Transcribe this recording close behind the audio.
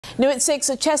New at 6,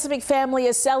 a Chesapeake family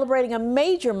is celebrating a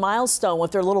major milestone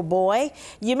with their little boy.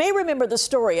 You may remember the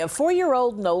story of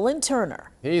 4-year-old Nolan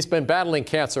Turner. He's been battling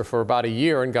cancer for about a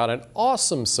year and got an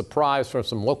awesome surprise from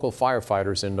some local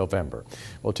firefighters in November.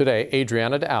 Well, today,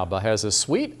 Adriana de Alba has a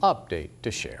sweet update to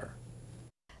share.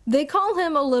 They call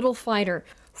him a little fighter.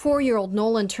 4-year-old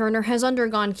Nolan Turner has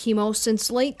undergone chemo since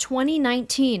late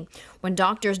 2019, when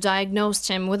doctors diagnosed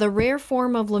him with a rare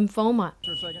form of lymphoma.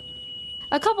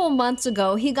 A couple months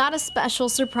ago, he got a special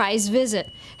surprise visit.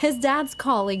 His dad's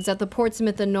colleagues at the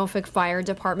Portsmouth and Norfolk fire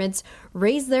departments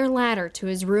raised their ladder to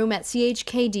his room at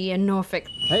CHKD in Norfolk.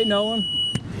 Hey, Nolan.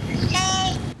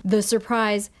 Hey. The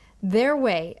surprise, their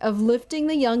way of lifting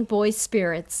the young boy's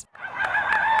spirits.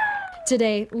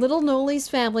 Today, little Noli's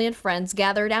family and friends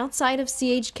gathered outside of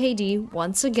CHKD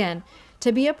once again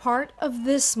to be a part of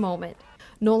this moment.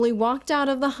 Noli walked out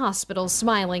of the hospital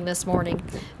smiling this morning,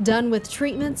 done with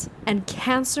treatments and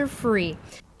cancer-free.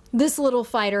 This little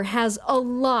fighter has a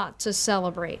lot to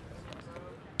celebrate.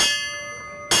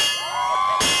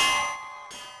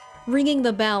 Ringing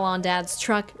the bell on Dad's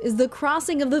truck is the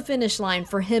crossing of the finish line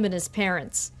for him and his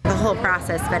parents. The whole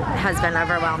process has been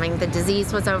overwhelming. The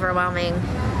disease was overwhelming,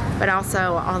 but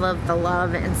also all of the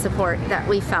love and support that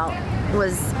we felt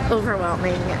was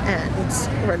overwhelming,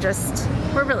 and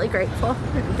we're really grateful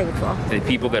and thankful. The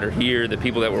people that are here, the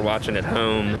people that were watching at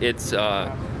home, it's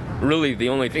really the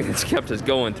only thing that's kept us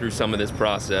going through some of this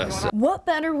process. What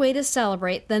better way to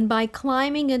celebrate than by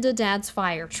climbing into Dad's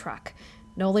fire truck?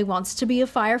 Noli wants to be a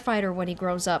firefighter when he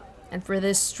grows up, and for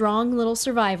this strong little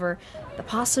survivor, the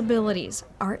possibilities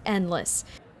are endless.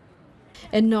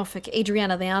 In Norfolk,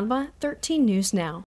 Adriana de Alba, 13 News Now.